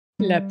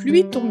La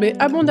pluie tombait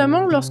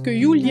abondamment lorsque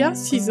Julia,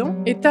 6 ans,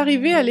 est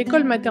arrivée à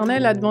l'école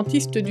maternelle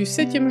adventiste du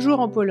 7e jour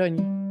en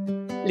Pologne.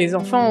 Les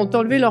enfants ont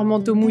enlevé leur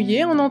manteau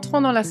mouillé en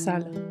entrant dans la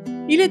salle.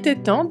 Il était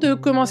temps de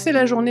commencer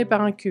la journée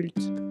par un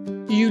culte.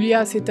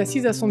 Julia s'est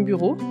assise à son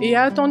bureau et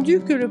a attendu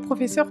que le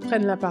professeur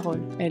prenne la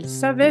parole. Elle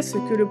savait ce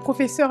que le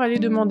professeur allait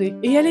demander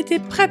et elle était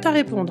prête à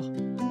répondre.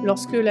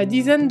 Lorsque la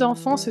dizaine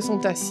d'enfants se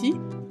sont assis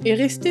et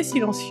restés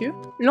silencieux,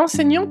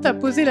 l'enseignante a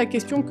posé la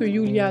question que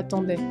Julia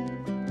attendait.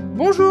 «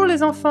 Bonjour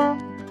les enfants !»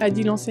 a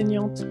dit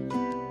l'enseignante.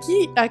 «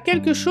 Qui a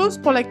quelque chose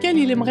pour laquelle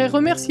il aimerait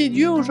remercier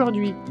Dieu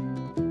aujourd'hui ?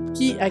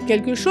 Qui a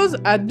quelque chose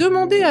à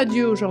demander à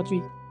Dieu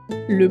aujourd'hui ?»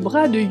 Le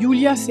bras de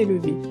Julia s'est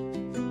levé.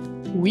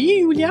 « Oui,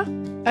 Julia ?»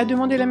 a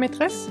demandé la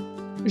maîtresse.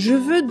 « Je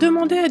veux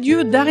demander à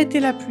Dieu d'arrêter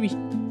la pluie, »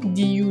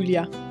 dit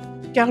Julia,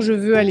 « car je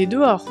veux aller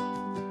dehors. »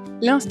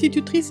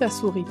 L'institutrice a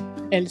souri.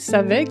 Elle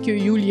savait que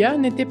Julia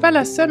n'était pas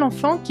la seule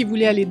enfant qui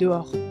voulait aller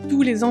dehors.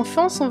 Tous les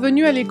enfants sont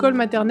venus à l'école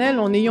maternelle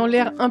en ayant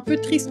l'air un peu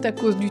triste à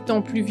cause du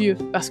temps pluvieux,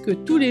 parce que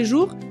tous les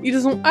jours,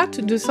 ils ont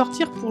hâte de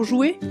sortir pour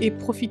jouer et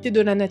profiter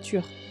de la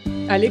nature.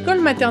 À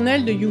l'école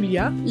maternelle de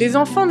Julia, les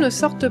enfants ne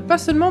sortent pas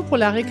seulement pour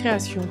la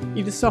récréation,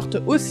 ils sortent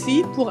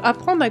aussi pour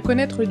apprendre à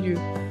connaître Dieu.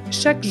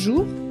 Chaque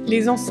jour,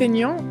 les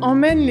enseignants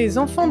emmènent les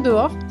enfants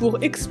dehors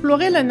pour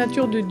explorer la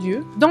nature de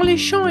Dieu dans les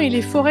champs et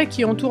les forêts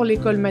qui entourent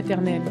l'école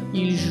maternelle.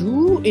 Ils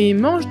jouent et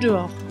mangent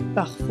dehors.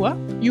 Parfois,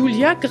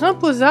 Julia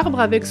grimpe aux arbres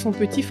avec son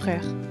petit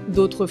frère.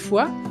 D'autres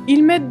fois,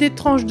 ils mettent des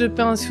tranches de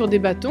pain sur des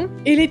bâtons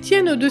et les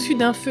tiennent au-dessus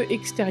d'un feu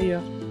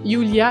extérieur.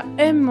 Julia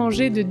aime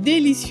manger de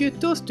délicieux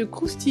toasts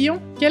croustillants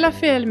qu'elle a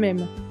fait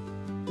elle-même.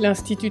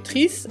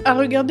 L'institutrice a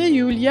regardé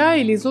Julia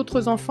et les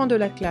autres enfants de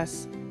la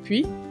classe.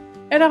 Puis,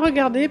 elle a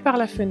regardé par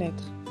la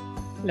fenêtre.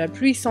 La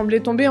pluie semblait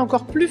tomber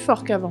encore plus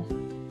fort qu'avant.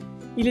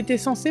 Il était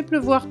censé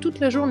pleuvoir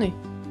toute la journée.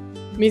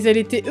 Mais elle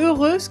était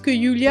heureuse que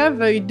Julia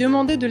veuille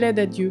demander de l'aide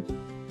à Dieu.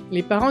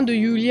 Les parents de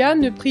Julia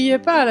ne priaient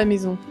pas à la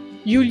maison.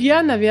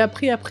 Julia n'avait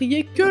appris à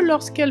prier que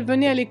lorsqu'elle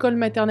venait à l'école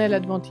maternelle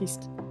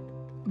adventiste.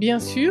 « Bien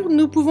sûr,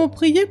 nous pouvons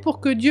prier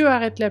pour que Dieu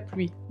arrête la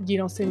pluie, » dit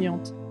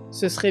l'enseignante. «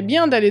 Ce serait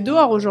bien d'aller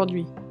dehors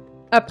aujourd'hui. »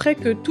 Après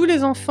que tous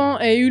les enfants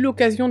aient eu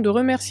l'occasion de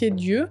remercier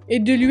Dieu et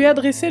de lui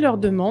adresser leurs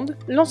demandes,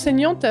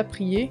 l'enseignante a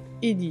prié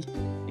et dit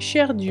 «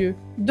 Cher Dieu,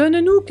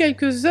 donne-nous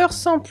quelques heures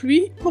sans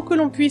pluie pour que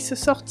l'on puisse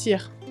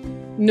sortir. »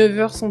 9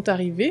 heures sont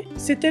arrivées,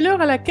 c'était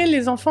l'heure à laquelle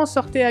les enfants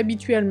sortaient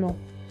habituellement.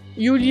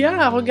 Julia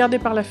a regardé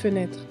par la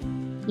fenêtre.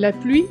 La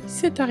pluie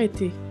s'est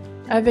arrêtée.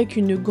 Avec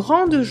une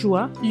grande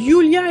joie,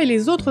 Julia et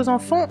les autres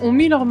enfants ont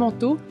mis leurs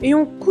manteaux et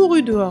ont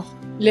couru dehors.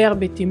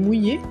 L'herbe était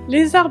mouillée,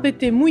 les arbres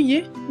étaient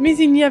mouillés, mais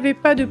il n'y avait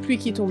pas de pluie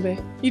qui tombait.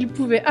 Ils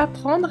pouvaient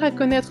apprendre à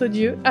connaître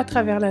Dieu à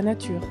travers la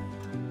nature.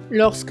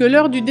 Lorsque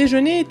l'heure du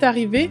déjeuner est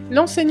arrivée,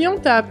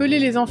 l'enseignante a appelé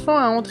les enfants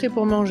à entrer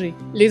pour manger.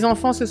 Les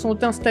enfants se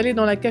sont installés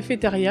dans la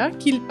cafétéria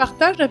qu'ils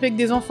partagent avec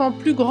des enfants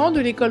plus grands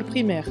de l'école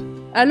primaire.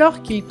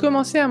 Alors qu'ils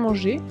commençaient à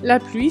manger, la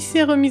pluie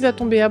s'est remise à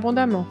tomber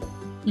abondamment.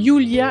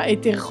 Julia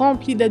était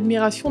remplie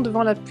d'admiration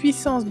devant la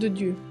puissance de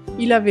Dieu.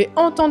 Il avait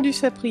entendu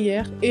sa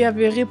prière et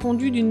avait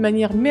répondu d'une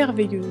manière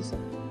merveilleuse.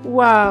 «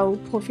 Waouh,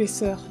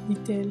 professeur,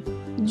 dit-elle.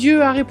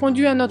 Dieu a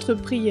répondu à notre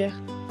prière.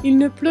 Il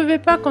ne pleuvait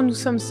pas quand nous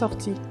sommes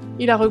sortis.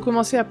 Il a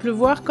recommencé à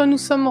pleuvoir quand nous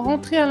sommes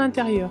rentrés à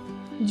l'intérieur.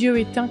 Dieu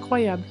est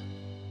incroyable. »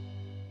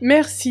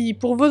 Merci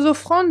pour vos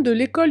offrandes de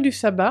l'école du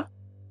sabbat,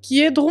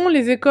 qui aideront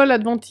les écoles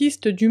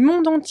adventistes du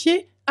monde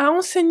entier à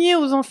enseigner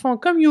aux enfants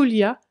comme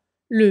Julia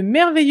le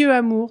merveilleux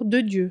amour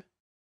de Dieu.